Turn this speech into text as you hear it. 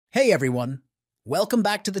Hey everyone! Welcome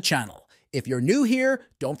back to the channel. If you're new here,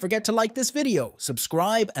 don't forget to like this video,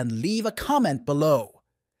 subscribe, and leave a comment below.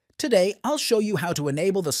 Today, I'll show you how to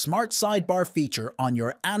enable the Smart Sidebar feature on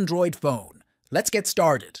your Android phone. Let's get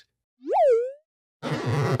started.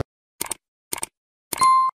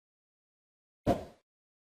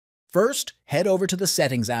 First, head over to the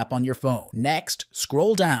Settings app on your phone. Next,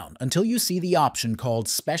 scroll down until you see the option called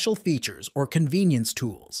Special Features or Convenience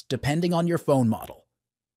Tools, depending on your phone model.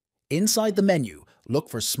 Inside the menu, look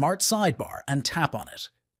for Smart Sidebar and tap on it.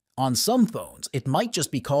 On some phones, it might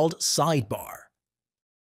just be called Sidebar.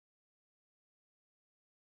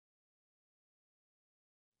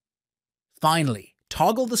 Finally,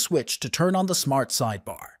 toggle the switch to turn on the Smart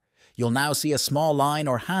Sidebar. You'll now see a small line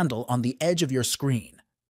or handle on the edge of your screen.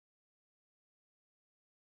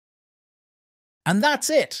 And that's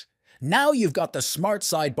it! Now you've got the Smart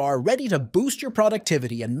Sidebar ready to boost your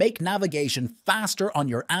productivity and make navigation faster on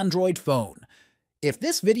your Android phone. If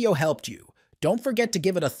this video helped you, don't forget to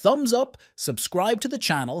give it a thumbs up, subscribe to the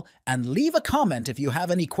channel, and leave a comment if you have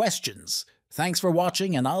any questions. Thanks for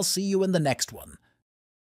watching, and I'll see you in the next one.